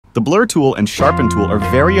The Blur tool and Sharpen tool are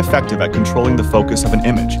very effective at controlling the focus of an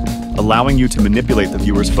image, allowing you to manipulate the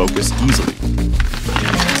viewer's focus easily.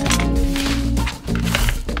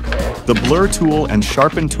 The Blur tool and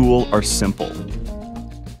Sharpen tool are simple.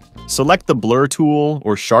 Select the Blur tool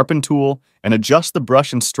or Sharpen tool and adjust the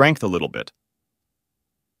brush and strength a little bit.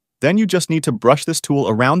 Then you just need to brush this tool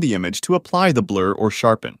around the image to apply the blur or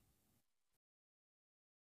sharpen.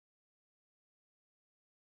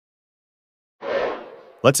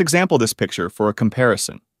 Let's example this picture for a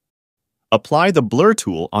comparison. Apply the Blur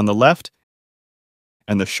tool on the left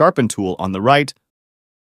and the Sharpen tool on the right,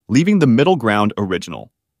 leaving the middle ground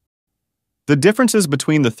original. The differences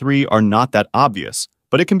between the three are not that obvious,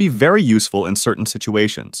 but it can be very useful in certain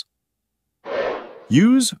situations.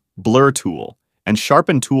 Use Blur tool and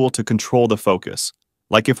Sharpen tool to control the focus,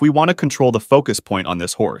 like if we want to control the focus point on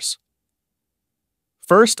this horse.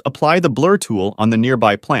 First, apply the Blur tool on the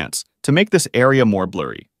nearby plants to make this area more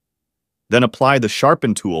blurry. Then apply the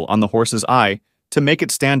Sharpen tool on the horse's eye to make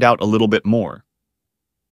it stand out a little bit more.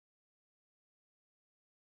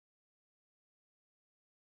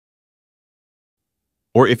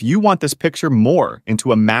 Or if you want this picture more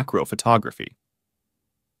into a macro photography,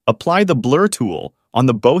 apply the Blur tool on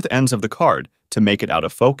the both ends of the card to make it out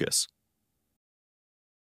of focus.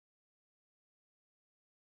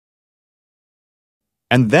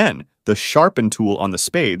 And then the Sharpen tool on the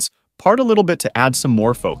spades, part a little bit to add some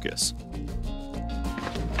more focus.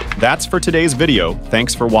 That's for today's video.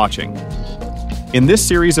 Thanks for watching. In this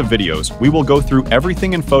series of videos, we will go through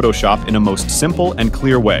everything in Photoshop in a most simple and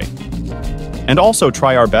clear way, and also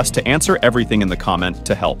try our best to answer everything in the comment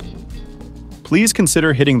to help. Please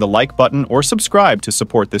consider hitting the like button or subscribe to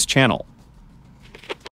support this channel.